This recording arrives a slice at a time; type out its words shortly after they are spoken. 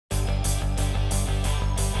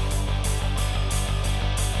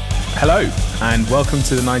Hello, and welcome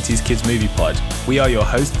to the 90s Kids Movie Pod. We are your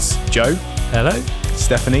hosts, Joe. Hello.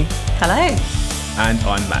 Stephanie. Hello. And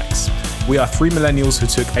I'm Max. We are three millennials who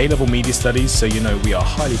took A-level media studies, so you know we are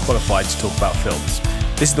highly qualified to talk about films.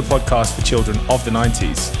 This is the podcast for children of the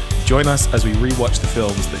 90s. Join us as we rewatch the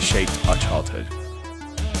films that shaped our childhood.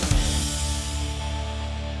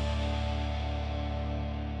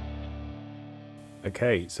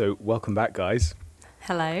 Okay, so welcome back, guys.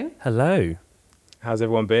 Hello. Hello. How's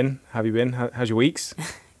everyone been? Have you been? How's your weeks?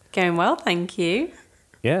 Going well, thank you.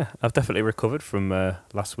 Yeah, I've definitely recovered from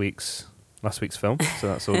last week's film, so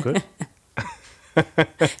that's all good.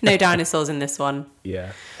 No dinosaurs in this one.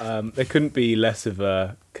 Yeah, there couldn't be less of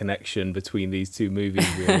a connection between these two movies,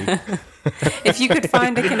 really. If you could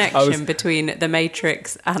find a connection between The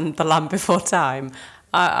Matrix and The Land Before Time,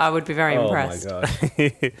 I would be very impressed. Oh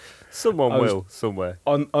my god! Someone will somewhere.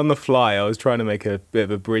 On the fly, I was trying to make a bit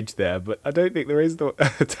of a bridge there, but I don't think there is. I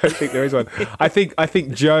don't think there is one. I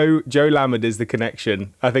think Joe Lammard is the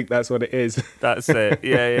connection. I think that's what it is. That's it.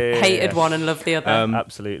 Yeah. Hated one and loved the other.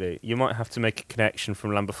 Absolutely. You might have to make a connection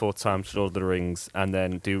from Land Before Time to Lord of the Rings, and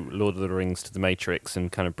then do Lord of the Rings to The Matrix, and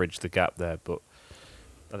kind of bridge the gap there. But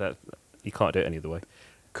you can't do it any other way.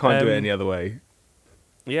 Can't do it any other way.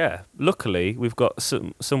 Yeah. Luckily, we've got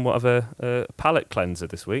somewhat of a palate cleanser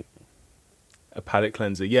this week. A palate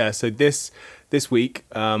cleanser, yeah. So this week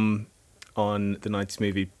on the 90s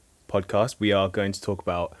Movie Podcast, we are going to talk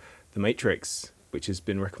about The Matrix, which has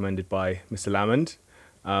been recommended by Mr. Lammond.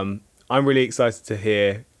 I'm really excited to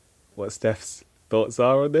hear what Steph's thoughts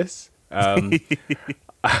are on this. I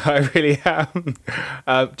really am.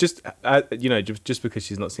 Just because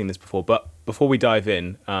she's not seen this before. But before we dive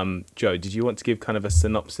in, Joe, did you want to give kind of a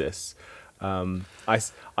synopsis? I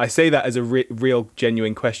say that as a real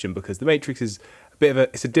genuine question because The Matrix is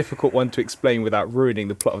it's a difficult one to explain without ruining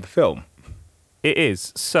the plot of the film. It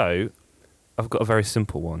is. So I've got a very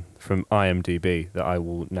simple one from IMDb that I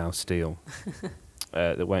will now steal.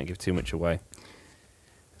 That won't give too much away.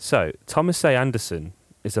 So Thomas A. Anderson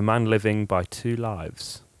is a man living by two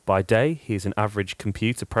lives. By day, he is an average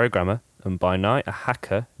computer programmer, and by night, a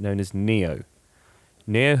hacker known as Neo.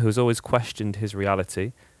 Neo, who has always questioned his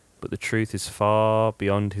reality, but the truth is far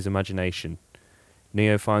beyond his imagination.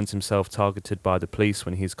 Neo finds himself targeted by the police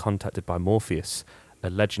when he is contacted by Morpheus,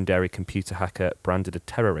 a legendary computer hacker branded a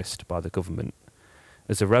terrorist by the government.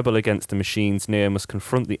 As a rebel against the machines, Neo must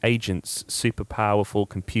confront the agents' super powerful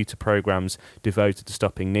computer programs devoted to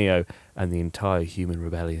stopping Neo and the entire human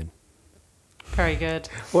rebellion. Very good.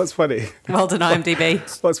 What's funny? Well done, IMDb.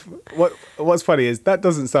 What's funny is that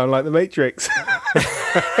doesn't sound like The Matrix.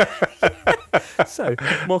 So,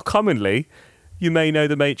 more commonly, you may know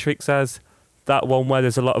The Matrix as that one where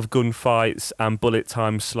there's a lot of gunfights and bullet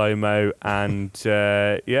time slow-mo and,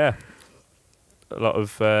 a lot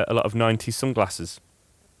of 90s sunglasses.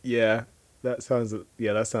 Yeah, that sounds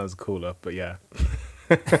cooler, but yeah.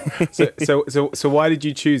 So why did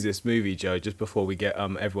you choose this movie, Joe, just before we get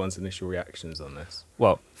everyone's initial reactions on this?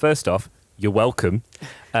 Well, first off, you're welcome.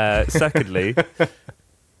 Secondly,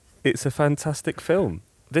 it's a fantastic film.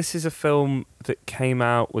 This is a film that came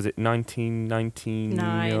out, was it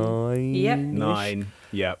 1999? Yep. 9,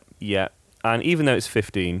 yep. Yeah, and even though it's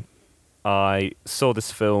 15, I saw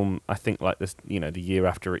this film, I think like this, the year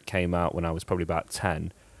after it came out when I was probably about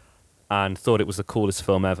 10, and thought it was the coolest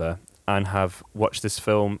film ever, and have watched this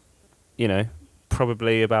film,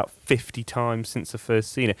 probably about 50 times since I first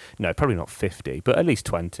seen it. No, probably not 50, but at least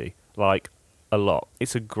 20, like a lot.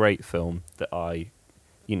 It's a great film that I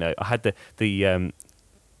had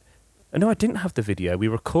no, I didn't have the video. We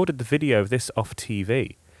recorded the video of this off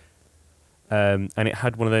TV. And it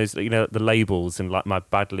had one of those, the labels and like my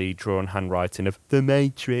badly drawn handwriting of The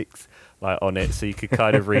Matrix like on it. So you could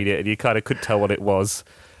kind of read it and you kind of couldn't tell what it was.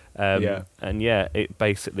 And it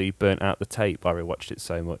basically burnt out the tape. I rewatched it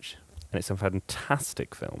so much. And it's a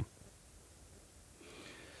fantastic film.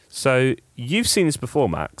 So you've seen this before,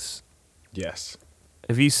 Max. Yes.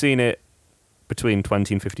 Have you seen it between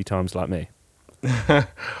 20 and 50 times like me?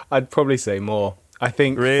 I'd probably say more. I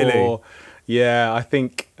think really? I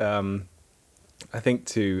think to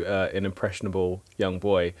an impressionable young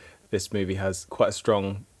boy, this movie has quite a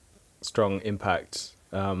strong impact.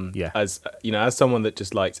 As someone that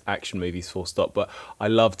just likes action movies full stop, but I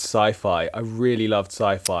loved sci-fi. I really loved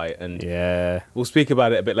sci-fi, and we'll speak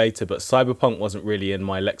about it a bit later, but cyberpunk wasn't really in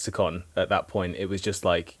my lexicon at that point. It was just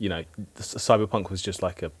like, cyberpunk was just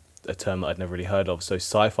like a term that I'd never really heard of. So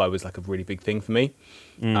sci-fi was like a really big thing for me.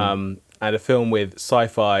 And a film with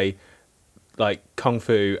sci-fi, like kung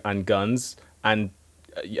fu and guns, and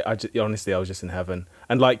honestly, I was just in heaven.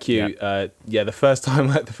 And like you, the first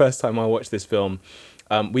time I watched this film,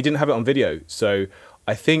 we didn't have it on video, so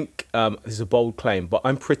I think this is a bold claim, but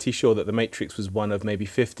I'm pretty sure that The Matrix was one of maybe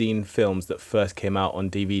 15 films that first came out on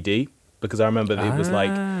DVD, because I remember that it was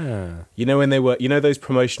like, when they were, those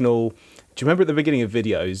promotional, do you remember at the beginning of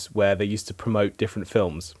videos where they used to promote different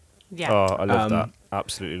films? Yeah. Oh, I love that.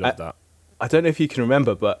 Absolutely love that. I don't know if you can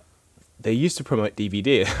remember, but they used to promote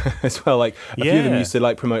DVD as well. Like a few of them used to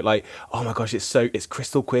like promote like, oh my gosh, it's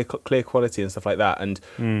crystal clear quality and stuff like that. And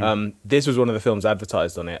this was one of the films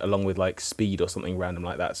advertised on it, along with like Speed or something random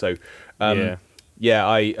like that. So I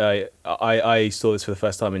saw this for the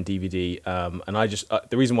first time in DVD, and I just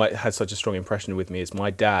the reason why it had such a strong impression with me is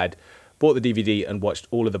my dad bought the DVD and watched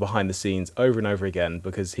all of the behind the scenes over and over again,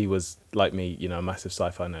 because he was, like me, a massive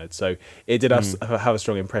sci-fi nerd. So it did have a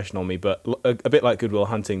strong impression on me. But a bit like Good Will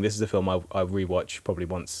Hunting, this is a film I rewatch probably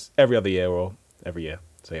once every other year or every year.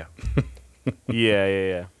 So yeah.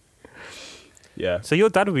 Yeah. So your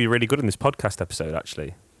dad would be really good in this podcast episode,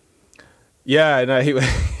 actually. Yeah, no,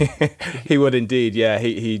 he would indeed. Yeah,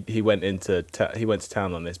 he went to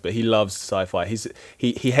town on this, but he loves sci-fi.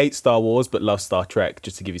 He hates Star Wars but loves Star Trek.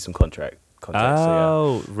 Just to give you some context.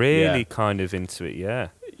 Oh, so really? Kind of into it, yeah.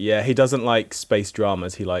 Yeah, he doesn't like space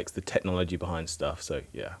dramas. He likes the technology behind stuff. So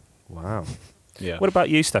yeah. Wow. Yeah. What about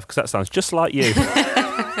you, Steph? Because that sounds just like you.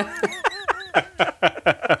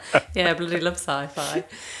 Yeah, I bloody love sci-fi.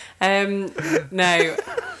 No.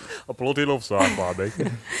 I bloody love sci-fi, mate.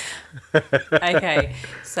 Okay,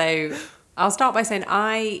 so I'll start by saying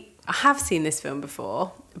I have seen this film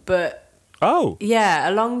before, but yeah,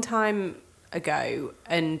 a long time ago,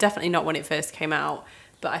 and definitely not when it first came out.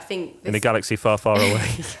 But I think in a galaxy far, far away.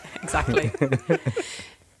 Exactly.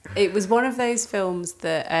 It was one of those films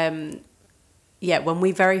that, when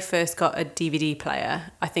we very first got a DVD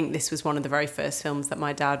player, I think this was one of the very first films that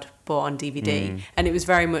my dad bought on DVD, and it was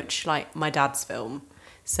very much like my dad's film.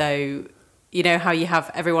 So, you know how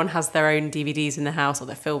everyone has their own DVDs in the house, or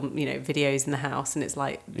their film, videos in the house, and it's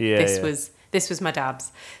like, this was my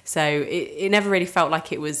dad's. So it never really felt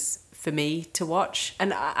like it was for me to watch.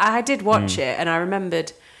 And I did watch it, and I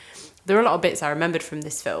remembered, there are a lot of bits I remembered from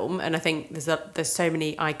this film, and I think there's so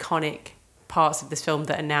many iconic parts of this film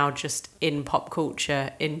that are now just in pop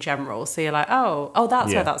culture in general. So you're like, oh,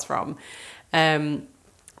 that's where that's from.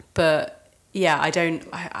 But yeah,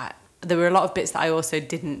 there were a lot of bits that I also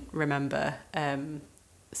didn't remember.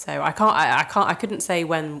 So I couldn't say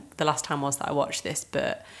when the last time was that I watched this,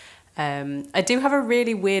 but I do have a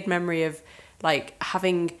really weird memory of like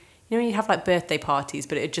having, you have like birthday parties,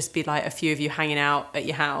 but it'd just be like a few of you hanging out at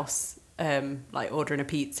your house, like ordering a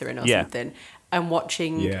pizza or something, and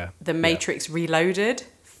watching The Matrix Reloaded.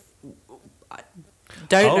 I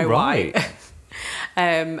don't know why.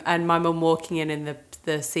 And my mum walking in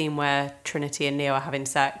the scene where Trinity and Neo are having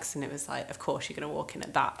sex, and it was like, of course you're going to walk in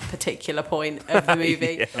at that particular point of the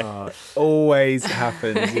movie. Always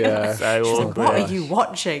happens, yeah. So she's like, what are you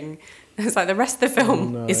watching? It's like, the rest of the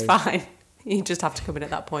film is fine. You just have to come in at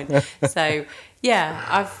that point. So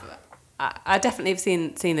yeah, I definitely have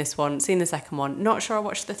seen this one, seen the second one. Not sure I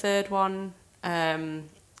watched the third one.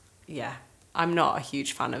 Yeah, I'm not a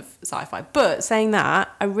huge fan of sci-fi, but saying that,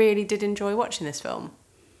 I really did enjoy watching this film.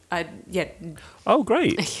 Oh,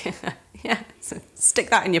 great. Yeah. So stick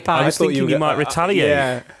that in your pie. I was thinking you might retaliate.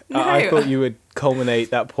 Yeah. No. I thought you would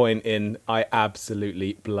culminate that point in, I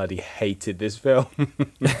absolutely bloody hated this film.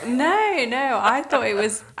 No. I thought it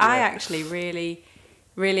was, I actually really,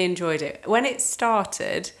 really enjoyed it. When it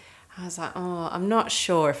started, I was like, I'm not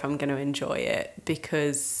sure if I'm going to enjoy it,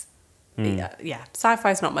 because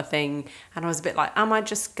sci-fi is not my thing, and I was a bit like, am I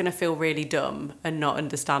just going to feel really dumb and not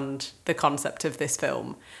understand the concept of this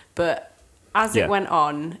film? But as it went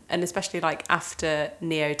on, and especially like after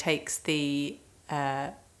Neo takes the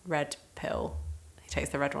red pill, he takes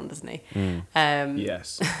the red one, doesn't he?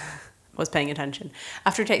 Yes. I was paying attention.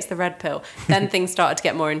 After he takes the red pill, then things started to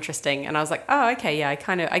get more interesting, and I was like, oh, okay, yeah, I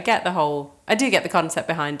get the concept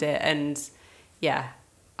behind it, and yeah,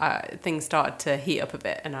 things started to heat up a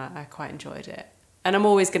bit, and I quite enjoyed it. And I'm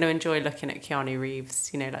always going to enjoy looking at Keanu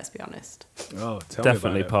Reeves, let's be honest. Oh,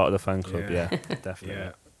 definitely part of the fan club, yeah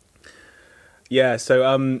definitely. Yeah,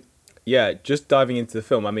 so just diving into the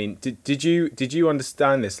film. I mean, did you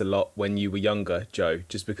understand this a lot when you were younger, Joe?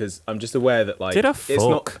 Just because I'm just aware that like, did I it's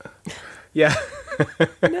fuck? Not. Yeah.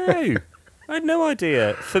 No, I had no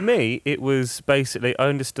idea. For me, it was basically, I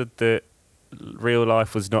understood that real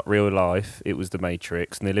life was not real life. It was the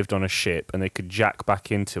Matrix, and they lived on a ship, and they could jack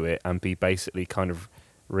back into it and be basically kind of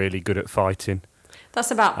really good at fighting.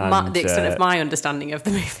 That's about the extent of my understanding of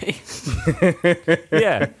the movie.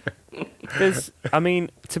 Yeah. I mean,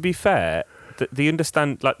 to be fair,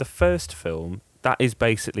 the first film, that is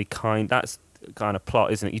basically kind of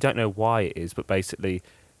plot, isn't it? You don't know why it is, but basically,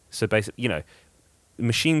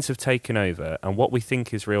 machines have taken over, and what we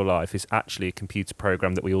think is real life is actually a computer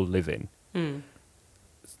program that we all live in.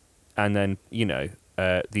 And then,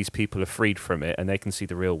 these people are freed from it and they can see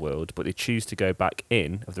the real world, but they choose to go back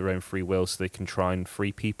in of their own free will so they can try and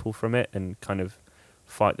free people from it and kind of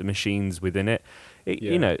fight the machines within it.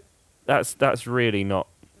 That's really not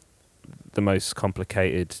the most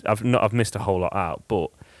complicated. I've missed a whole lot out, but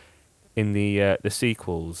in the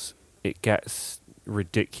sequels, it gets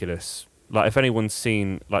ridiculous. Like, if anyone's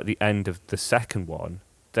seen like the end of the second one,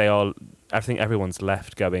 I think everyone's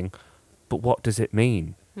left going, but what does it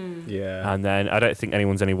mean? Yeah. And then I don't think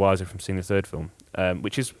anyone's any wiser from seeing the third film,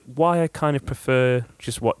 which is why I kind of prefer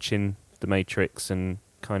just watching The Matrix and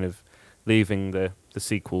kind of leaving the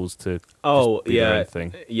sequels to just be their own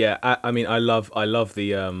thing. Yeah. I mean, I love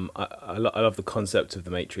the I love the concept of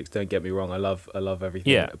The Matrix. Don't get me wrong. I love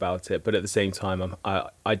everything about it. But at the same time,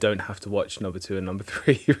 I don't have to watch number 2 and number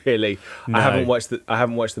 3 really. No. I haven't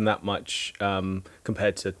watched them that much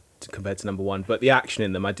compared to number 1. But the action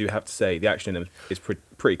in them, I do have to say, the action in them is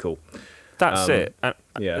pretty cool. That's it.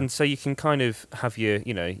 Yeah. And so you can kind of have your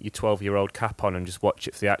 12-year-old cap on and just watch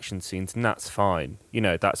it for the action scenes, and that's fine.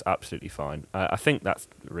 That's absolutely fine. I think that's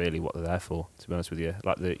really what they're there for, to be honest with you.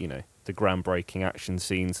 Like the groundbreaking action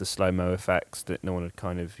scenes, the slow-mo effects that no one had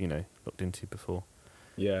kind of, looked into before.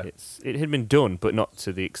 Yeah. It had been done, but not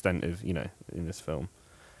to the extent of, in this film.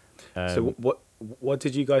 So what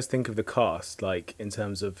did you guys think of the cast? Like, in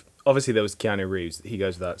terms of, obviously there was Keanu Reeves. He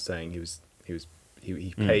goes without saying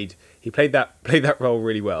he played that role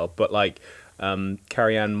really well. But like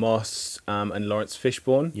Carrie-Anne Moss and Lawrence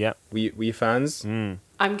Fishburne. Yeah. Were you fans?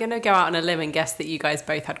 I'm gonna go out on a limb and guess that you guys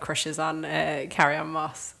both had crushes on Carrie-Anne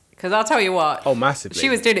Moss. Because I'll tell you what. Oh, massively. She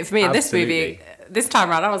was doing it for me in this movie. This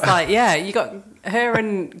time around, I was like, yeah, you got her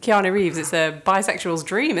and Keanu Reeves. It's a bisexual's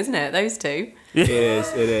dream, isn't it? Those two. It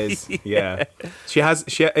is. Yeah. She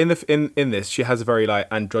in this she has a very like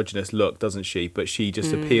androgynous look, doesn't she? But she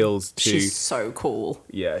just appeals to. She's so cool.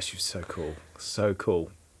 Yeah, she's so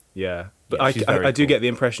cool. Yeah, but Yeah, I do cool. get the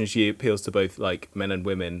impression she appeals to both like men and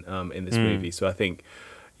women in this movie. So I think,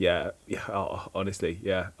 honestly,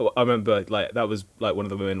 yeah. I remember like that was like one of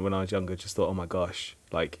the women when I was younger. Just thought, oh my gosh,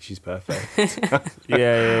 like she's perfect.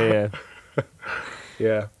 Yeah.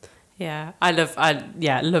 Yeah. Yeah, I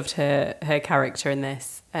loved her character in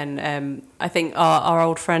this, and I think our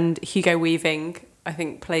old friend Hugo Weaving, I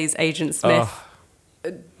think, plays Agent Smith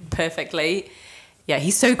perfectly. Yeah,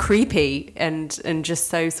 he's so creepy and just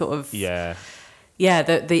so sort of the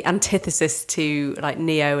antithesis to like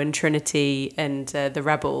Neo and Trinity and the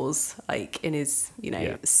rebels, like in his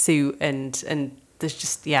suit and there's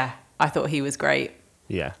just I thought he was great.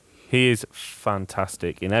 Yeah. He is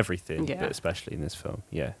fantastic in everything, Yeah. but especially in this film.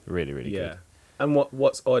 Yeah, really, really good. And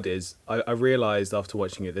what's odd is I realised after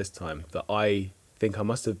watching it this time that I think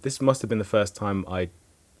this must have been the first time I'd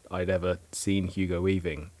ever seen Hugo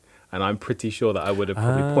Weaving, and I'm pretty sure that I would have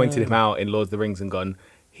probably pointed him out in Lord of the Rings and gone,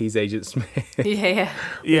 he's Agent Smith.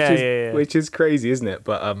 Which is crazy, isn't it?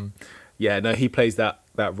 But he plays that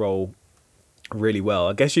role really well.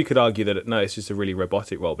 I guess you could argue that it's just a really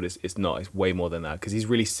robotic role, but it's not. It's way more than that because he's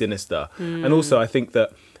really sinister. And also, I think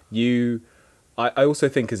that I also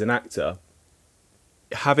think as an actor,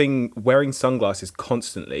 wearing sunglasses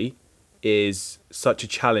constantly is such a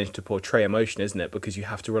challenge to portray emotion, isn't it? Because you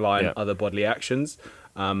have to rely on other bodily actions.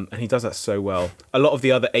 And he does that so well. A lot of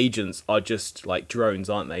the other agents are just like drones,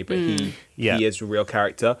 aren't they? But he is a real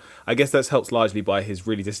character. I guess that's helped largely by his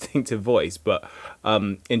really distinctive voice. But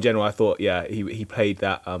in general, I thought, he played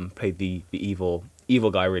the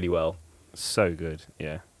evil guy really well. So good,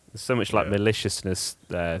 yeah. There's so much like maliciousness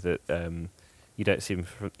there that you don't see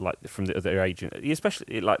from the other agent.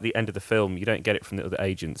 Especially like the end of the film, you don't get it from the other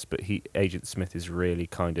agents, but Agent Smith is really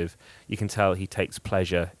kind of, you can tell he takes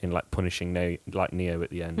pleasure in like punishing Neo at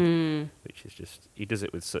the end, which is just, he does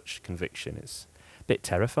it with such conviction. It's a bit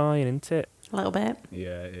terrifying, isn't it? A little bit.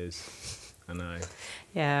 Yeah, it is. I know.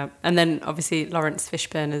 Yeah, and then obviously Lawrence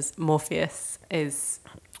Fishburne as Morpheus is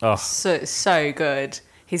so good.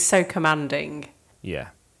 He's so commanding. Yeah,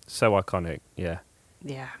 so iconic. Yeah,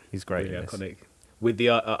 he's great. Really in this. iconic. With the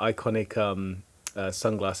iconic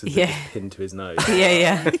sunglasses that just pinned to his nose.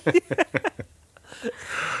 Yeah.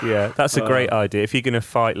 Yeah, that's a great idea. If you're going to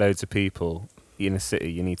fight loads of people in a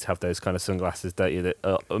city, you need to have those kind of sunglasses, don't you?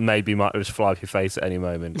 That maybe might just fly off your face at any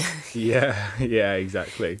moment. Yeah,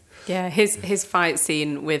 exactly. Yeah, his fight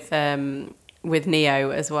scene with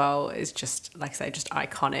Neo as well is just, like I say, just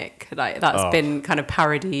iconic. Like that's been kind of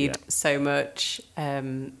parodied so much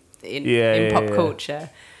in pop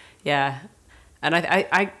culture. Yeah. And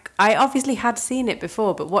I I obviously had seen it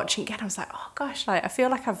before, but watching again, I was like, oh gosh, like I feel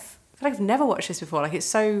like I've never watched this before. Like it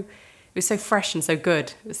was so fresh and so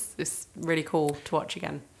good. It's really cool to watch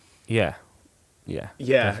again. Yeah,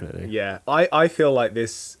 definitely. Yeah. I feel like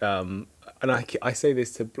this, and I say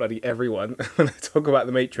this to bloody everyone when I talk about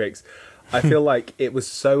The Matrix. I feel like it was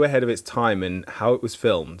so ahead of its time in how it was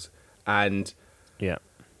filmed, and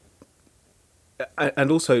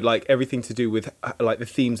also like everything to do with like the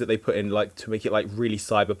themes that they put in, like to make it like really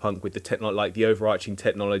cyberpunk with the like the overarching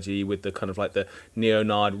technology, with the kind of like the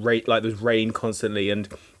neonard rate, like there's rain constantly, and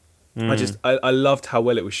I loved how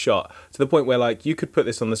well it was shot, to the point where like you could put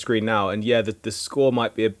this on the screen now, and the score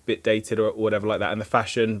might be a bit dated or whatever like that, and the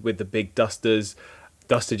fashion with the big duster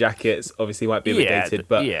jackets obviously might be a bit dated,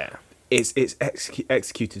 but it's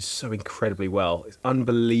executed so incredibly well. It's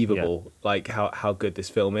unbelievable like how good this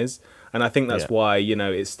film is. And I think that's why,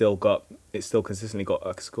 it's still consistently got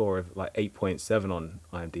a score of like 8.7 on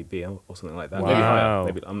IMDb or something like that. Wow. Maybe higher.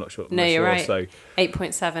 Maybe, I'm not sure. No, you're right. So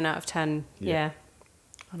 8.7 out of 10. Yeah.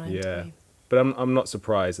 On IMDb. Yeah. But I'm not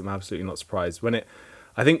surprised. I'm absolutely not surprised. When it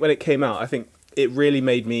came out, I think it really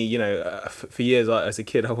made me, for years as a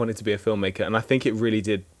kid, I wanted to be a filmmaker. And I think it really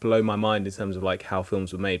did blow my mind in terms of like how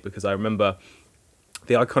films were made, because I remember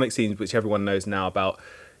the iconic scenes, which everyone knows now about,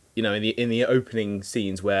 in the opening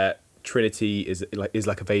scenes where Trinity is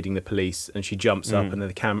like evading the police, and she jumps up and then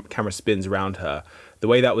the camera spins around her. The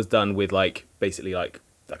way that was done with like basically like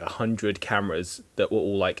 100 cameras that were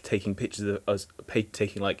all like taking pictures of us,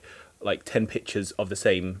 taking like 10 pictures of the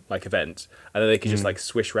same like event, and then they could just like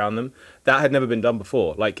swish around them. That had never been done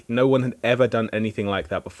before. Like no one had ever done anything like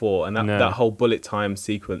that before, and that whole bullet time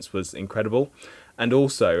sequence was incredible. And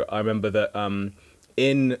also I remember that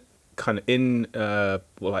in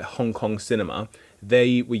like Hong Kong cinema,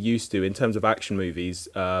 they were used to, in terms of action movies,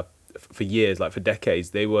 for years, like for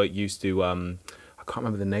decades, they were used to I can't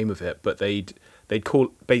remember the name of it, but they'd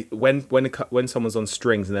call when someone's on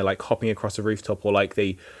strings and they're like hopping across a rooftop, or like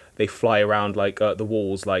they fly around like the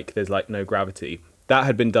walls, like there's like no gravity. That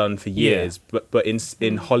had been done for years, but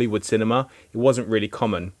in Hollywood cinema it wasn't really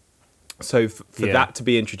common. So for that to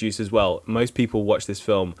be introduced as well, most people watch this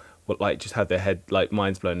film like just had their head like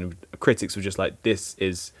minds blown. Critics were just like, this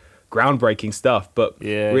is groundbreaking stuff. But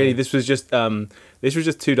really this was just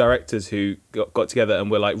two directors who got together and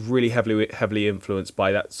were like really heavily influenced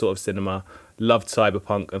by that sort of cinema, loved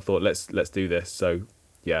cyberpunk, and thought let's do this. So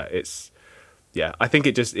I think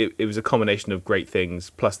it was a combination of great things,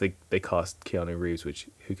 plus they cast Keanu Reeves,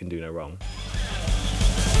 who can do no wrong.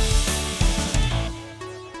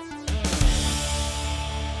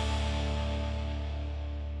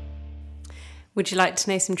 Would you like to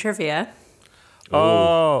know some trivia?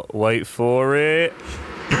 Oh, wait for it.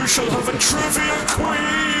 You shall have a trivia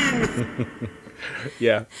queen!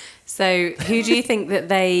 Yeah. So, who do you think that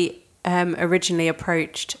they originally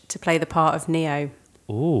approached to play the part of Neo?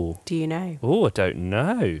 Ooh. Do you know? Oh, I don't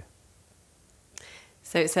know.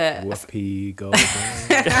 So it's a... Whoopi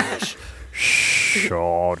Goldberg.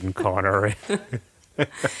 Sean Connery.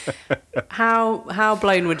 How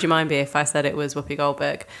blown would your mind be if I said it was Whoopi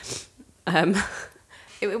Goldberg?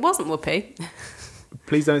 It wasn't Whoopi.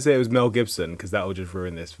 Please don't say it was Mel Gibson, because that will just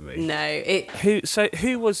ruin this for me. No,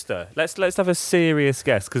 Who was there? Let's have a serious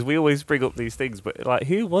guess, because we always bring up these things, but like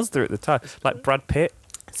who was there at the time? Like Brad Pitt?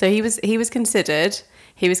 So he was considered.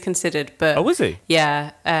 He was considered, but oh, was he?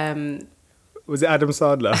 Yeah. Was it Adam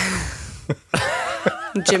Sandler?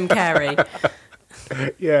 Jim Carrey.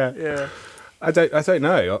 Yeah. I don't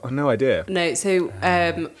know. I have no idea. No, so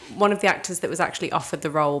one of the actors that was actually offered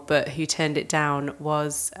the role but who turned it down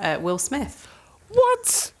was Will Smith.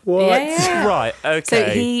 What? Yeah. Right,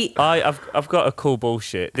 okay. So I've got a cool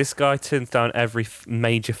bullshit. This guy turns down every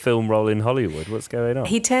major film role in Hollywood. What's going on?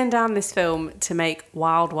 He turned down this film to make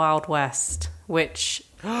Wild Wild West, which...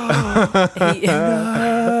 That's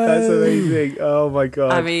amazing. Oh my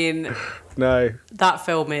God. I mean... No. That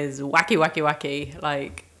film is wacky, wacky, wacky.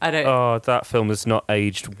 Like, I don't... Oh, that film has not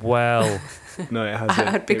aged well. No, it hasn't.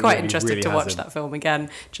 I'd be quite interested really to watch hasn't. that film again,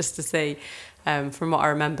 just to see. From what I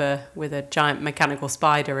remember, with a giant mechanical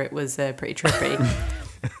spider, it was pretty trippy.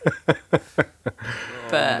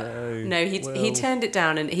 But he turned it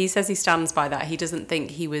down, and he says he stands by that. He doesn't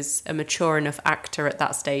think he was a mature enough actor at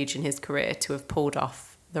that stage in his career to have pulled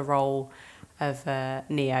off the role of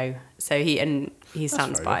Neo. So he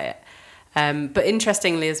stands by it. But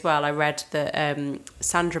interestingly as well, I read that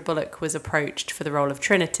Sandra Bullock was approached for the role of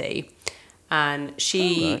Trinity, and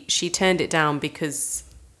she turned it down because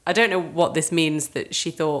I don't know what this means, that she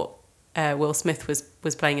thought Will Smith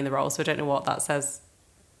was playing in the role, so I don't know what that says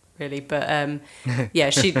really. But yeah,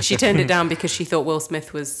 she turned it down because she thought Will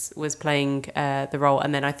Smith was playing the role,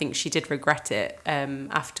 and then I think she did regret it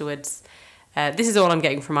afterwards. This is all I'm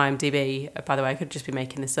getting from IMDb, by the way. I could just be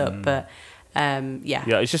making this up, but yeah.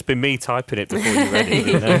 Yeah, it's just been me typing it before you read it.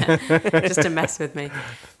 You know? Yeah, just to mess with me.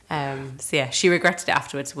 So yeah, she regretted it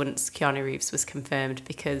afterwards once Keanu Reeves was confirmed,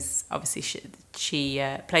 because obviously she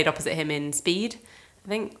played opposite him in Speed, I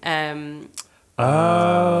think.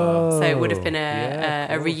 So it would have been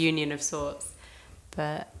a reunion of sorts.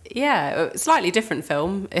 But yeah, a slightly different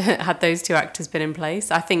film had those two actors been in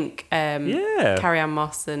place. I think Carrie-Anne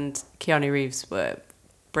Moss and Keanu Reeves were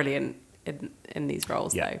brilliant in these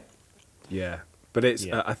roles, though. Yeah, but it's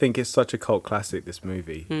I think it's such a cult classic, this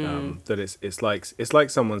movie, that it's like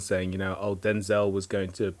someone saying, you know, oh, Denzel was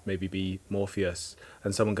going to maybe be Morpheus,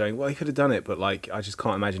 and someone going, well, he could have done it, but like I just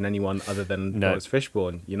can't imagine anyone other than Lawrence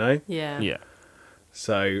Fishburne, you know? Yeah.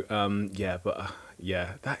 So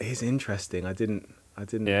yeah, that is interesting. I didn't.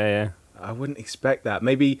 Yeah. I wouldn't expect that.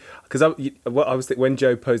 Maybe because when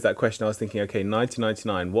Joe posed that question, I was thinking, okay,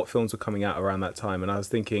 1999, what films were coming out around that time? And I was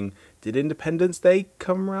thinking, did Independence Day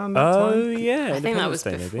come around that time? Oh yeah, I think that was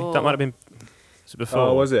Independence Day, before. maybe. That might have been before.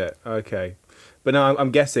 Oh, was it? Okay, but no,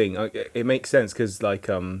 I'm guessing it makes sense because, like,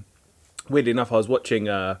 weirdly enough, I was watching.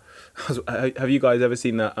 Have you guys ever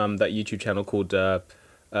seen that YouTube channel called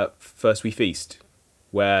First We Feast?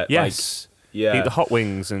 Where Yes. Yeah. Eat the hot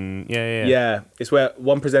wings and yeah. Yeah, it's where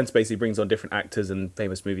one presenter basically brings on different actors and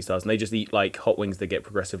famous movie stars, and they just eat like hot wings that get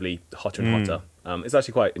progressively hotter and hotter. It's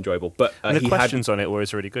actually quite enjoyable. But And the questions on it were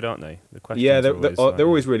always really good, aren't they? The questions they're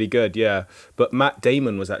always really good. Yeah, but Matt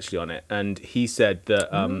Damon was actually on it, and he said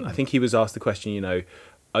that I think he was asked the question, you know,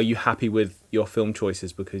 are you happy with your film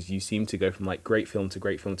choices, because you seem to go from like great film to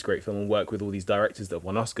great film to great film and work with all these directors that have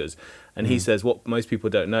won Oscars. And he says what most people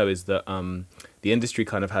don't know is that the industry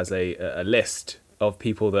kind of has a list of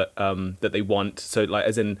people that that they want. So like,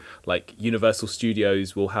 as in like Universal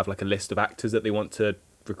Studios will have like a list of actors that they want to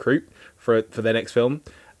recruit for their next film,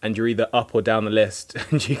 and you're either up or down the list,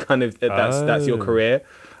 and you kind of that's your career.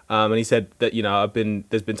 And he said that, you know,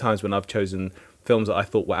 there's been times when I've chosen films that I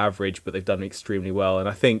thought were average, but they've done extremely well. And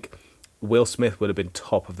I think Will Smith would have been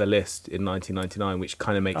top of the list in 1999, which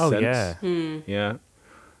kind of makes sense. Yeah,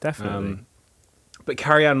 Definitely. But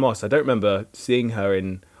Carrie-Anne Moss, I don't remember seeing her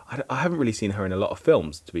in. I haven't really seen her in a lot of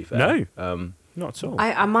films, to be fair. No, not at all.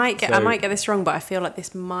 I might get this wrong, but I feel like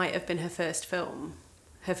this might have been her first film.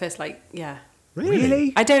 Her first,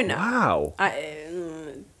 Really? I don't know. Wow.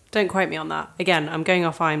 Don't quote me on that. Again, I'm going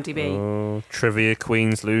off IMDb. Oh, trivia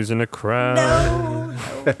queen's losing a crown. No.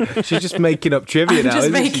 She's just making up trivia now, just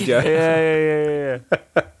isn't she, making- Joe? Yeah.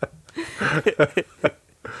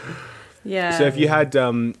 Yeah. So if you had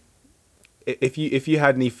if you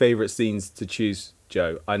had any favorite scenes to choose,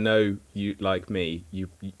 Joe, I know you, like me,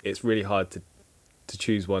 it's really hard to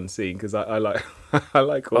choose one scene, because I like I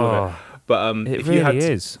like all of it. But It really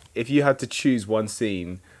is. If you had to choose one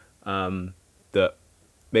scene that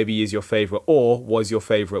maybe is your favorite, or was your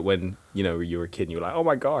favorite when, you know, you were a kid and you were like, oh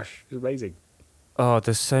my gosh, it's amazing. Oh,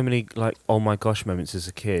 there's so many like oh my gosh moments as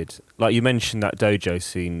a kid. Like you mentioned that dojo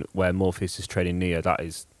scene where Morpheus is training Neo. That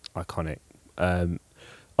is iconic.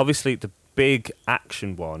 Obviously, the big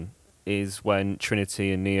action one is when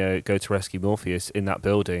Trinity and Neo go to rescue Morpheus in that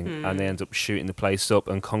building, and they end up shooting the place up,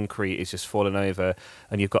 and concrete is just falling over,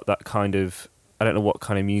 and you've got that kind of, I don't know what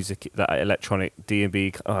kind of music, that electronic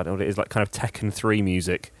D&B, I don't know what it is, like kind of Tekken 3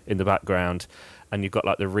 music in the background, and you've got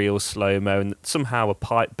like the real slow-mo, and somehow a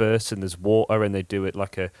pipe bursts and there's water, and they do it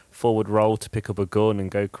like a forward roll to pick up a gun and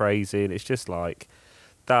go crazy, and it's just like,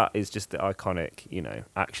 that is just the iconic, you know,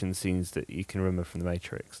 action scenes that you can remember from The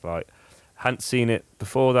Matrix. Like, hadn't seen it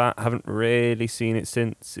before that, haven't really seen it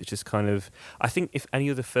since. It's just kind of, I think if any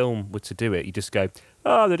other film were to do it, you just go,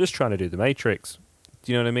 oh, they're just trying to do The Matrix.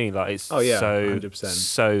 Do you know what I mean? Like, it's 100%.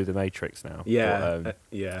 so The Matrix now. Yeah, But,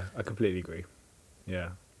 yeah, I completely agree. Yeah,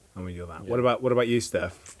 I'm with you on that. Yeah. What about you,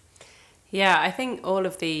 Steph? Yeah, I think all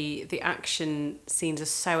of the action scenes are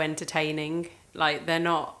so entertaining. Like they're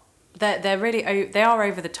really they are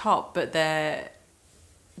over the top, but they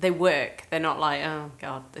work. They're not like, oh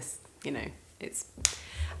god, this, you know, it's,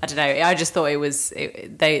 I don't know. I just thought they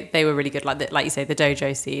were really good. Like you say, the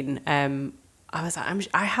dojo scene. I was like,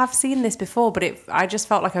 I have seen this before, but I just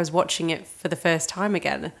felt like I was watching it for the first time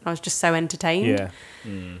again. I was just so entertained.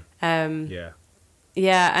 yeah.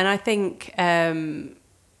 Yeah, and I think I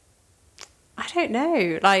don't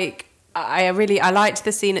know. Like I liked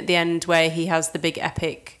the scene at the end where he has the big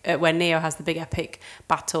epic, where Neo has the big epic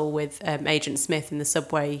battle with Agent Smith in the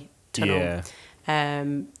subway tunnel. Yeah.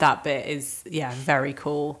 That bit is very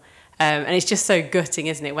cool. And it's just so gutting,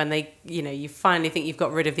 isn't it, when they, you finally think you've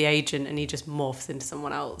got rid of the agent and he just morphs into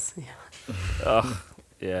someone else. Oh,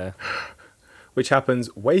 yeah. Which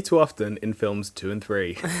happens way too often in films 2 and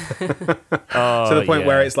 3. Oh, To the point yeah.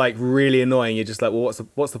 where it's like really annoying. You're just like, well,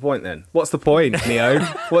 what's the point then? What's the point, Neo?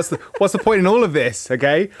 what's the point in all of this?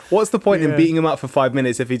 Okay, what's the point in Yeah. beating him up for 5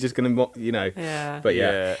 minutes if he's just gonna, Yeah. But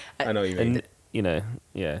yeah, I know what you mean.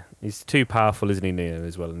 And he's too powerful, isn't he, Neo,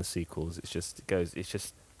 as well in the sequels? It's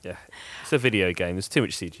a video game. There's too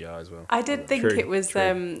much CGI as well. I did think True, it was,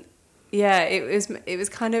 true. it was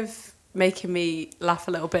kind of making me laugh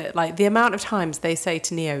a little bit. Like the amount of times they say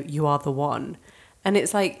to Neo, "You are the one," and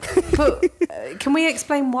it's like, but can we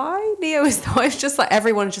explain why Neo is the one? It's just like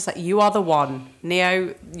everyone's just like, "You are the one,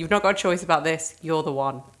 Neo. You've not got a choice about this. You're the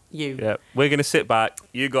one. You." Yeah, we're gonna sit back.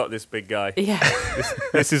 You got this, big guy. Yeah.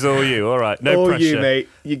 This is all you. All right, no All pressure. you, mate.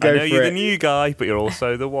 You go I know for you're it. the new guy, but you're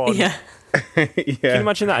also the one. Yeah. yeah. Can you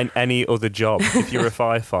imagine that in any other job? If you're a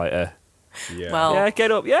firefighter, Yeah. Well, yeah, get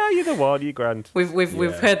up. Yeah, you're the one. You grand. we've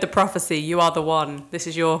Yeah. heard the prophecy. You are the one. This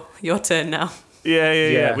is your turn now. Yeah.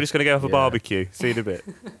 Yeah. We're just gonna go have a Yeah. barbecue. See you in a bit.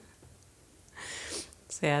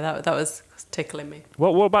 So yeah, that was tickling me.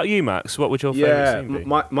 What about you, Max? What would your favourite scene be?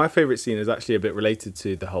 my favorite scene is actually a bit related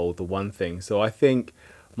to the one thing. So I think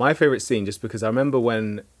my favorite scene, just because I remember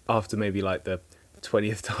when after maybe like the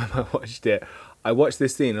 20th time I watched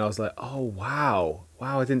this scene and I was like, oh wow,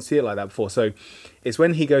 I didn't see it like that before. So it's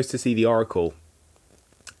when he goes to see the Oracle,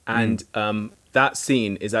 and that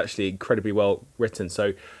scene is actually incredibly well written.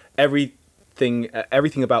 So everything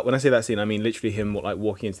about, when I say that scene, I mean literally him like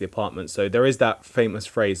walking into the apartment. So there is that famous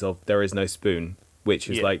phrase of "there is no spoon," which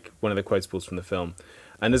is Yeah. like one of the quotables from the film.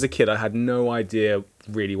 And as a kid, I had no idea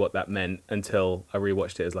really what that meant until I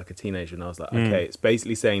rewatched it as like a teenager, and I was like, okay, it's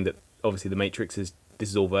basically saying that obviously the Matrix this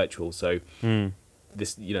is all virtual, so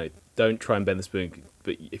this, don't try and bend the spoon,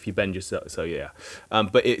 but if you bend yourself, so yeah.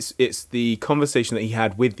 But it's the conversation that he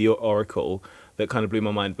had with the Oracle that kind of blew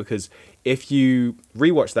my mind, because if you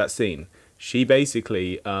rewatch that scene, she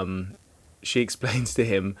basically she explains to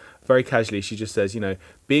him very casually. She just says,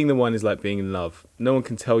 being the one is like being in love. No one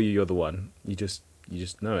can tell you you're the one. You just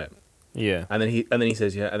know it. Yeah. And then he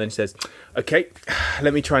says, yeah. And then she says, okay,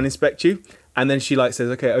 let me try and inspect you. And then she like says,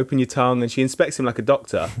 okay, open your tongue. And she inspects him like a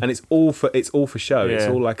doctor. And it's all for show. It's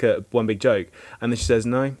Yeah. all like a one big joke. And then she says,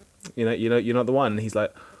 no, you're not the one. And he's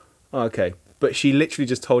like, oh, okay. But she literally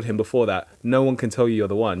just told him before that, no one can tell you you're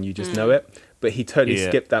the one. You just know it. But he totally Yeah.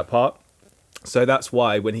 skipped that part. So that's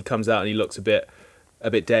why when he comes out and he looks a bit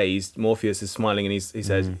dazed, Morpheus is smiling and he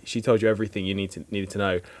says, she told you everything you needed to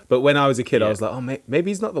know. But when I was a kid, I Yeah. was like, oh,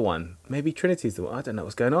 maybe he's not the one. Maybe Trinity's the one. I don't know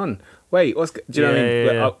what's going on. Wait, do you know what I mean?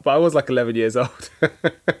 Yeah. But I was like 11 years old.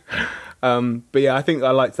 But yeah, I think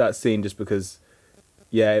I liked that scene just because,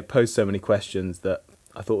 yeah, it posed so many questions that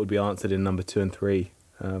I thought would be answered in number 2 and 3,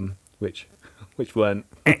 which weren't.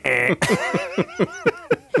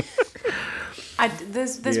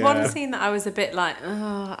 There's Yeah. one scene that I was a bit like,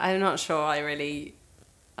 oh, I'm not sure. I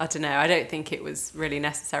don't know. I don't think it was really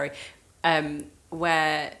necessary.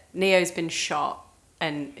 Where Neo's been shot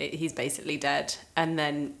and he's basically dead, and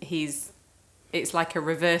then it's like a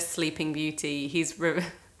reverse Sleeping Beauty. He's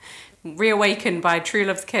reawakened by True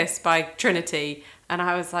Love's kiss by Trinity, and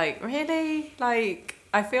I was like, really? Like,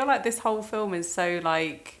 I feel like this whole film is so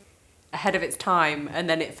like ahead of its time, and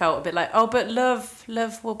then it felt a bit like, oh, but love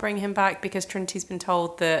will bring him back because Trinity's been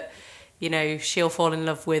told that, she'll fall in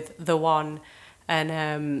love with the one,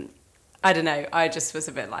 and I don't know, I just was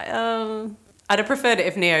a bit like, oh, I'd have preferred it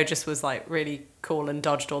if Neo just was like really cool and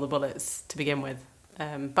dodged all the bullets to begin with,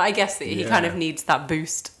 but I guess that he kind of needs that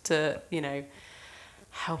boost to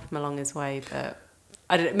help him along his way, but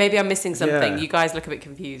I don't, maybe I'm missing something. Yeah. You guys look a bit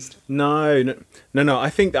confused. No. I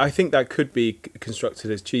think that could be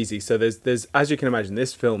constructed as cheesy. So there's as you can imagine,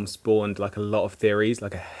 this film spawned like a lot of theories,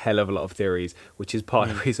 like a hell of a lot of theories, which is part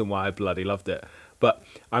of the reason why I bloody loved it. But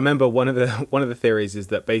I remember one of the theories is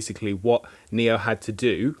that basically what Neo had to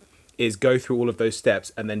do is go through all of those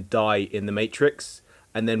steps and then die in the Matrix.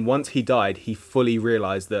 And then once he died, he fully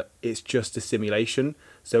realized that it's just a simulation.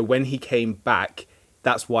 So when he came back,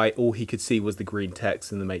 that's why all he could see was the green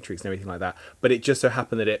text and the Matrix and everything like that. But it just so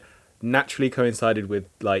happened that it naturally coincided with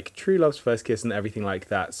like True Love's first kiss and everything like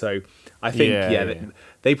that. So I think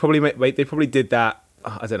they probably did that.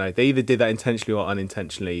 I don't know. They either did that intentionally or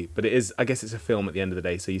unintentionally. But it is, I guess, it's a film at the end of the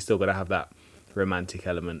day, so you still got to have that romantic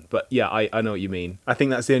element. But yeah, I know what you mean. I think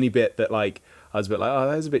that's the only bit that like I was a bit like, oh,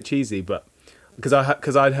 that was a bit cheesy. But because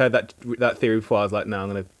I'd heard that theory before, I was like,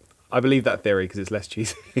 no, I believe that theory because it's less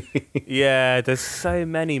cheesy. Yeah, there's so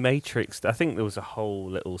many Matrix. I think there was a whole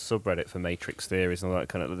little subreddit for Matrix theories and all that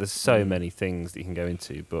kind of. There's so many things that you can go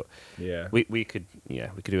into, but Yeah. we could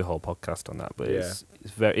do a whole podcast on that. But Yeah.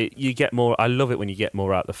 it's very you get more. I love it when you get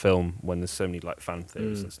more out of the film when there's so many like fan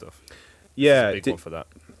theories and stuff. Yeah. It's a big one for that.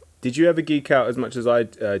 Did you ever geek out as much as I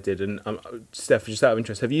did? And Steph, just out of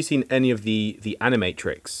interest, have you seen any of the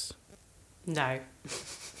Animatrix? No.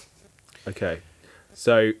 Okay,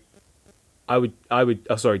 so I would.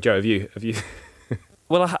 Oh, sorry, Joe. Have you?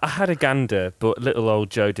 Well, I had a gander, but little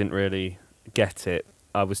old Joe didn't really get it.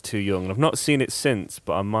 I was too young. I've not seen it since,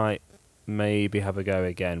 but I might maybe have a go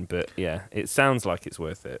again. But yeah, it sounds like it's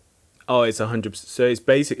worth it. Oh, it's 100%. So it's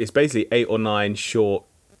basically 8 or 9 short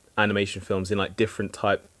animation films in like different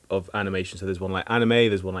type of animation. So there's one like anime,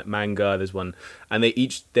 there's one like manga, there's one, and they're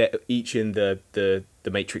each in the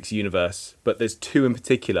Matrix universe. But there's 2 in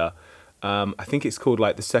particular. I think it's called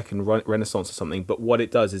like the Second Renaissance or something. But what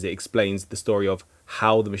it does is it explains the story of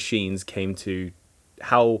how the machines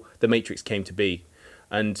how the Matrix came to be,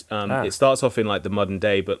 and it starts off in like the modern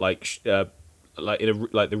day, but like the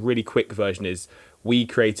really quick version is we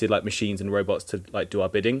created like machines and robots to like do our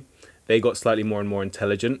bidding. They got slightly more and more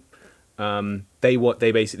intelligent. They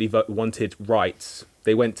basically wanted rights.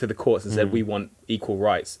 They went to the courts and said we want equal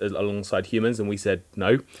rights alongside humans, and we said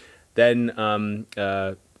no. Then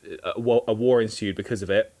a war ensued because of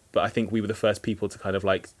it, but I think we were the first people to kind of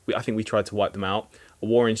like I think we tried to wipe them out. A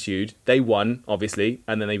war ensued. They won, obviously,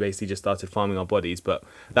 and then they basically just started farming our bodies. But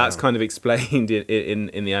that's kind of explained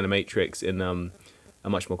in the Animatrix in a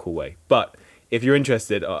much more cool way. But if you're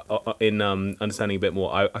interested in understanding a bit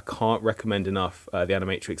more, I can't recommend enough the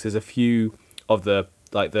Animatrix. There's a few of the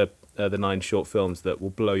 9 short films that will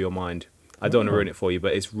blow your mind. I don't want to ruin it for you,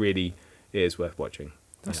 but it is worth watching.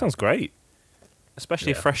 That sounds great.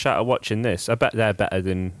 Especially fresh out of watching this. I bet they're better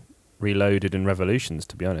than Reloaded and Revolutions,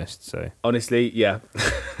 to be honest. So honestly, yeah,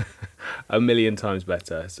 a million times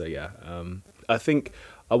better. So yeah, I think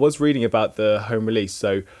I was reading about the home release.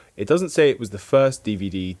 So it doesn't say it was the first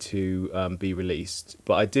DVD to be released,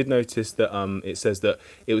 but I did notice that it says that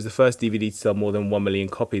it was the first DVD to sell more than 1 million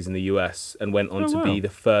copies in the US and went on to be the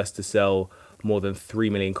first to sell more than 3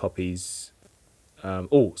 million copies. And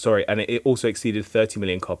it also exceeded 30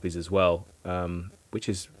 million copies as well, which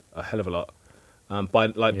is a hell of a lot.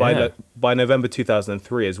 By November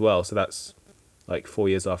 2003 as well, so that's like 4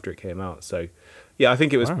 years after it came out. So, yeah, I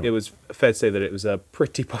think it was fair to say that it was a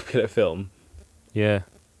pretty popular film. Yeah,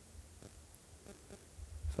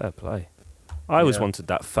 fair play. I always wanted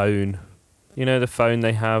that phone. You know the phone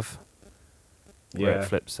they have, where it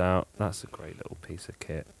flips out. That's a great little piece of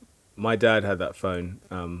kit. My dad had that phone,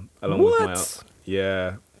 along with my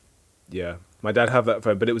yeah. My dad had that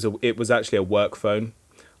phone, but it was actually a work phone.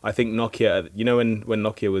 I think Nokia. You know when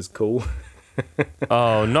Nokia was cool.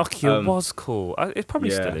 Oh, Nokia was cool. It probably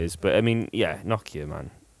still is, but I mean, yeah, Nokia, man.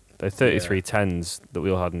 The 3310s that we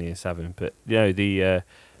all had in Year 7, but you know the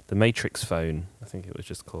Matrix phone. I think it was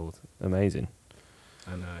just called. Amazing.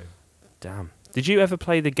 I know. Damn. Did you ever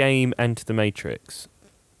play the game Enter the Matrix?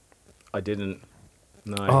 I didn't.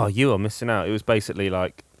 No. Oh, you are missing out. It was basically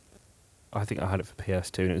like, I think I had it for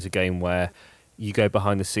PS2, and it was a game where you go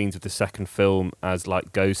behind the scenes of the second film as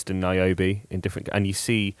like Ghost and Niobe in different, and you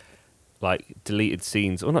see like deleted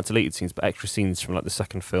scenes, or not deleted scenes, but extra scenes from like the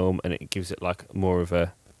second film, and it gives it like more of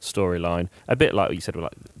a storyline, a bit like what you said with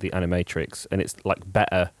like the Animatrix, and it's like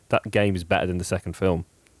better. That game is better than the second film.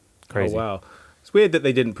 Crazy. Oh wow, it's weird that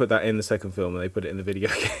they didn't put that in the second film and they put it in the video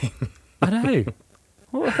game. I know.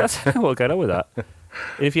 Well, that's what's going on with that.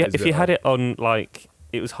 If you had it on like,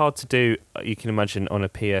 it was hard to do. You can imagine on a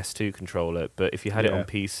PS2 controller, but if you had it on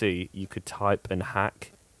PC, you could type and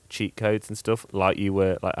hack cheat codes and stuff like you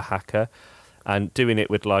were like a hacker. And doing it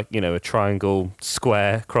with like, you know, a triangle,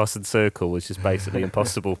 square, cross and circle was just basically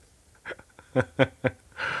impossible.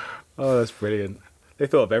 Oh, that's brilliant. They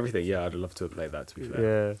thought of everything. Yeah, I'd love to have played that, to be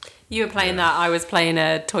fair. Yeah. You were playing that. I was playing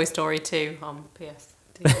Toy Story 2 on PS.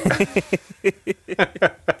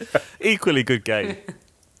 Equally good game.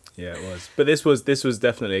 Yeah, it was. But this was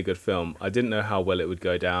definitely a good film. I didn't know how well it would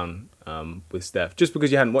go down with Steph, just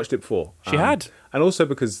because you hadn't watched it before. She had. And also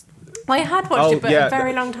because... Well, I had watched it, but a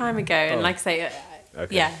very long time ago. And like I say,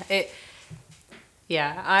 okay.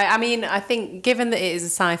 I mean, I think given that it is a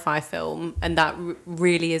sci-fi film and that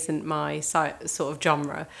really isn't my sort of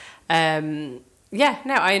genre, I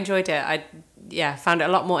enjoyed it. I found it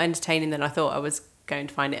a lot more entertaining than I thought I was going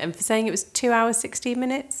to find it. And for saying it was 2 hours, 16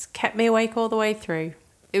 minutes, kept me awake all the way through.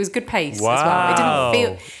 It was good pace as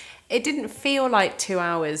well. It didn't feel like 2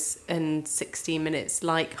 hours and 16 minutes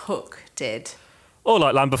like Hook did. Or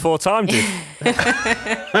like Land Before Time did.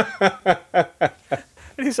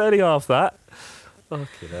 And it's only half that.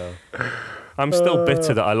 Fucking hell. I'm still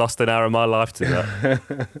bitter that I lost an hour of my life to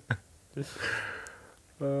that.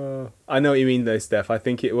 I know what you mean though, Steph. I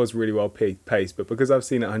think it was really well paced, but because I've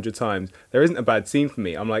seen it 100 times, there isn't a bad scene for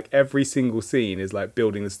me. I'm like, every single scene is like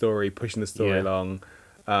building the story, pushing the story Yeah. along.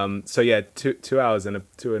 So yeah, 2 hours and a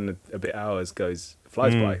bit hours flies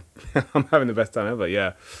by. I'm having the best time ever.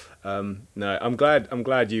 Yeah. No, I'm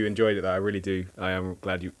glad you enjoyed it though. I really do. I am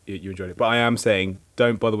glad you enjoyed it. But I am saying,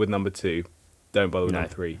 don't bother with number 2. Don't bother with No.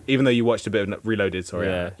 number 3. Even though you watched a bit of Reloaded, sorry,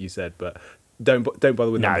 Yeah. you said, but don't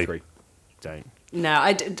bother with number 3. Don't.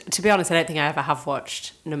 No, to be honest, I don't think I ever have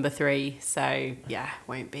watched number 3. So yeah,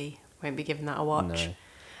 won't be giving that a watch. No.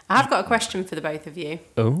 I have got a question for the both of you.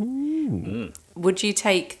 Oh. Would you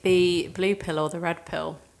take the blue pill or the red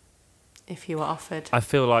pill if you were offered? I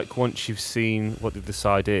feel like once you've seen what the other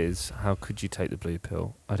side is, how could you take the blue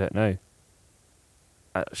pill? I don't know.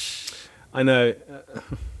 I know.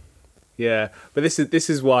 Yeah, but this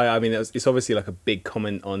is why, I mean, it's obviously like a big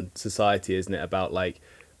comment on society, isn't it? About like,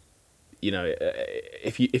 you know,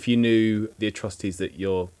 if you knew the atrocities that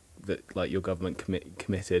your government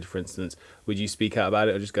committed, for instance, would you speak out about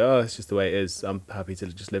it or just go, oh, it's just the way it is. I'm happy to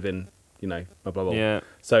just live in, you know, my bubble. Yeah.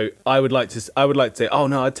 So I would like to say, oh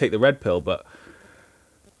no, I'd take the red pill, but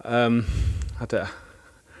I don't.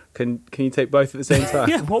 Can you take both at the same time?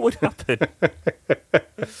 Yeah, what would happen?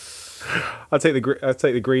 I'll take the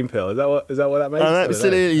green pill. Is that what that means? I'm I don't know.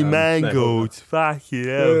 absolutely No. mangled. Fucking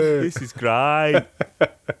hell. This is great.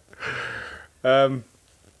 No,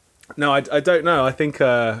 I don't know. I think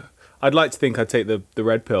I'd like to think I'd take the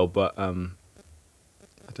red pill, but I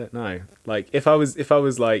don't know. Like if I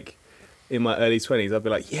was like in my early 20s, I'd be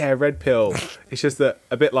like, yeah, red pill. It's just that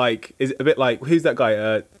a bit like who's that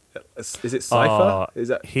guy? Is it Cypher? Is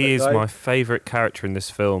that he is guy? my favourite character in this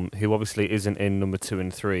film, who obviously isn't in number 2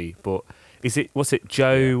 and 3, but what's it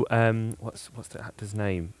Joe? What's the actor's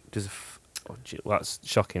name? Well, that's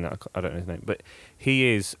shocking that I don't know his name, but he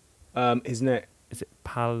is. His name Is it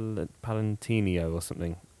Palantinio or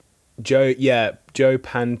something? Joe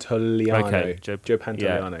Pantoliano. Okay, Joe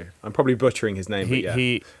Pantoliano. Yeah. I'm probably butchering his name, but yeah.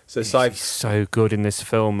 He's so good in this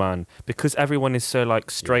film, man, because everyone is so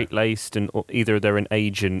like straight-laced and either they're an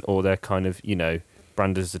agent or they're kind of, you know,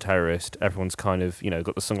 branded as a terrorist. Everyone's kind of, you know,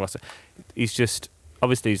 got the sunglasses. He's just,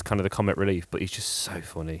 obviously he's kind of the comic relief, but he's just so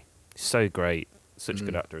funny. So great. Such a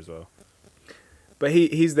good actor as well. But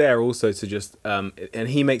he's there also to just and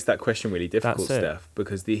he makes that question really difficult, Steph,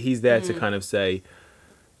 because he's there to kind of say,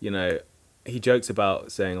 you know, he jokes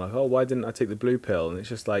about saying like, oh, why didn't I take the blue pill? And it's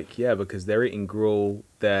just like, yeah, because they're eating gruel,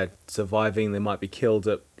 they're surviving, they might be killed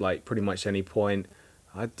at like pretty much any point.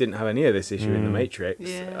 I didn't have any of this issue in the Matrix.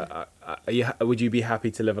 Yeah. Would you be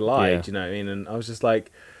happy to live a lie? Yeah. Do you know what I mean? And I was just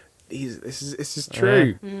like, this is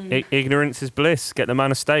true. Ignorance is bliss. Get the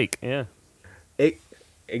man a steak. Yeah.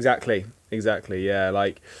 Exactly. Yeah.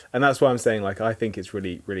 Like, and that's why I'm saying like I think it's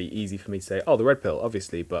really, really easy for me to say, oh, the red pill,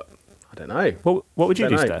 obviously, but I don't know. What would you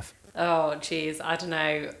do, Don't know. Steph? Oh, geez, I don't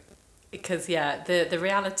know. Because, yeah, the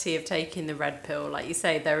reality of taking the red pill, like you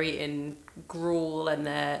say, they're eating gruel and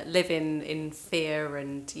they're living in fear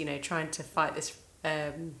and, you know, trying to fight this,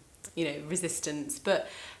 you know, resistance. But,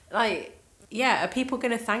 like, yeah, are people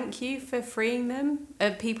going to thank you for freeing them?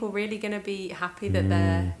 Are people really going to be happy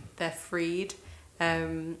that they're freed?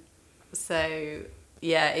 So,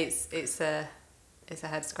 yeah, it's a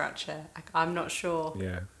head scratcher. I'm not sure.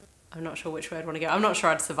 Yeah. I'm not sure which way I'd want to go. I'm not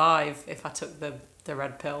sure I'd survive if I took the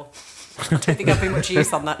red pill. I don't think I'd be much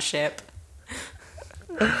use on that ship.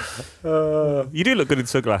 You do look good in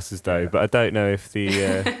sunglasses, though, but I don't know if the.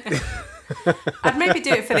 I'd maybe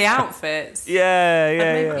do it for the outfits.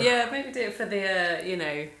 Maybe do it for the you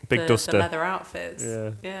know, Big the duster. leather outfits.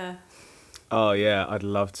 Yeah. Oh yeah, I'd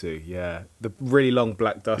love to. Yeah, the really long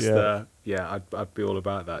black duster. Yeah, I'd be all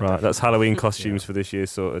about that. Right, that's Halloween costumes for this year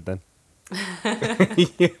sorted then.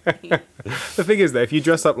 The thing is, though, if you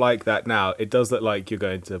dress up like that now, it does look like you're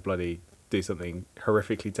going to bloody do something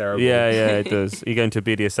horrifically terrible. Yeah, it does. You go into a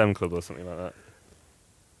BDSM club or something like that.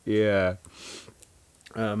 Yeah.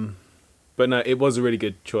 But no, it was a really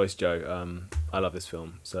good choice, Joe. I love this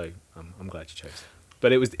film, so I'm glad you chose it.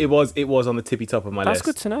 But it was on the tippy top of my That's list.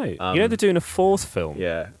 good to know. You know they're doing a 4th film.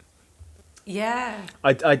 Yeah. Yeah.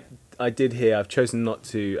 I did hear. I've chosen not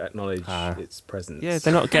to acknowledge its presence. Yeah,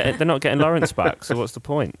 they're not getting Lawrence back. So what's the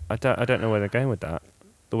point? I don't know where they're going with that.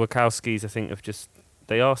 The Wachowskis, I think,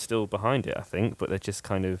 they are still behind it. I think, but they're just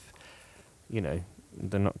kind of, you know,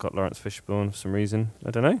 they're not got Lawrence Fishburne for some reason. I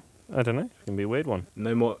don't know. It's gonna be a weird one.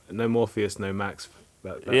 No Morpheus, no Max.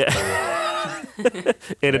 That's Yeah.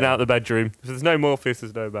 In and out the bedroom. If there's no Morpheus,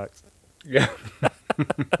 there's no Max. Yeah.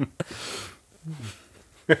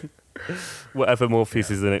 Whatever Morpheus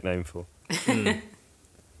is the nickname for.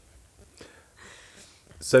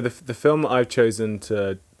 So the film that I've chosen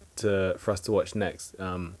for us to watch next,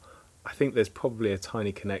 I think there's probably a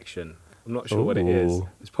tiny connection. I'm not sure what it is. Ooh.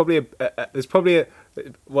 There's probably a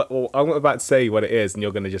well, I'm about to say what it is, and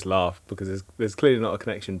you're going to just laugh because there's clearly not a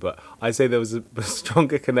connection. But I'd say there was a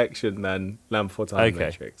stronger connection than Land Before Time and Okay.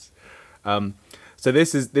 Matrix. So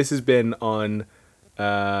this has been on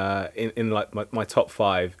in like my top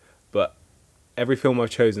 5, but every film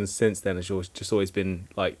I've chosen since then has always been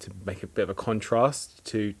like to make a bit of a contrast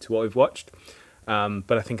to what we've watched.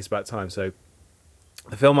 But I think it's about time. So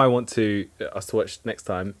the film I want us to watch next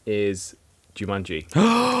time is Jumanji.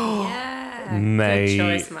 Yeah. Mate. Good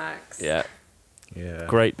choice, Max. Yeah. Yeah.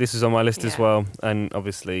 Great. This is on my list as Yeah. well. And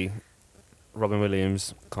obviously, Robin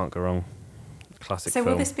Williams, can't go wrong. Classic So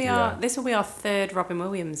film. will this be this will be our third Robin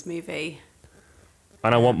Williams movie?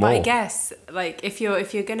 And I want But more. I guess like if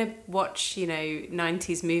you're gonna watch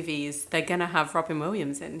 90s movies, they're gonna have Robin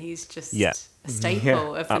Williams in. He's just Yeah. a staple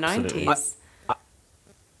Yeah, of the absolutely. 90s.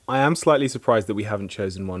 I am slightly surprised that we haven't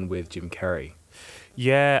chosen one with Jim Carrey.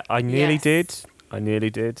 Yeah, I nearly Yes. did. I nearly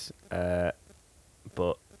did.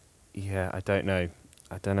 But yeah, I don't know.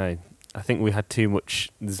 I think we had too much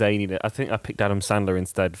zaniness. I think I picked Adam Sandler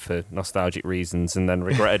instead for nostalgic reasons and then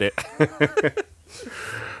regretted it.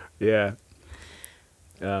 Yeah.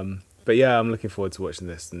 But yeah, I'm looking forward to watching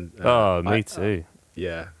this. And Me too.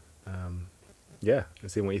 Yeah. Yeah,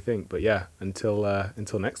 and seeing what you think. But yeah, until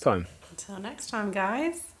next time. Until next time,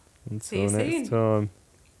 guys. See Until you next soon. time.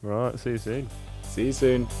 Right, see you soon. See you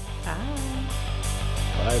soon. Bye.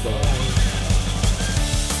 Bye bye.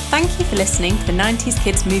 Thank you for listening to the 90s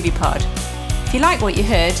Kids Movie Pod. If you like what you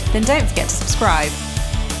heard, then don't forget to subscribe.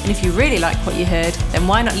 And if you really like what you heard, then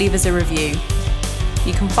why not leave us a review?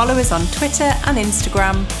 You can follow us on Twitter and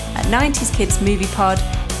Instagram at 90s Kids Movie Pod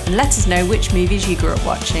and let us know which movies you grew up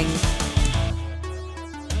watching.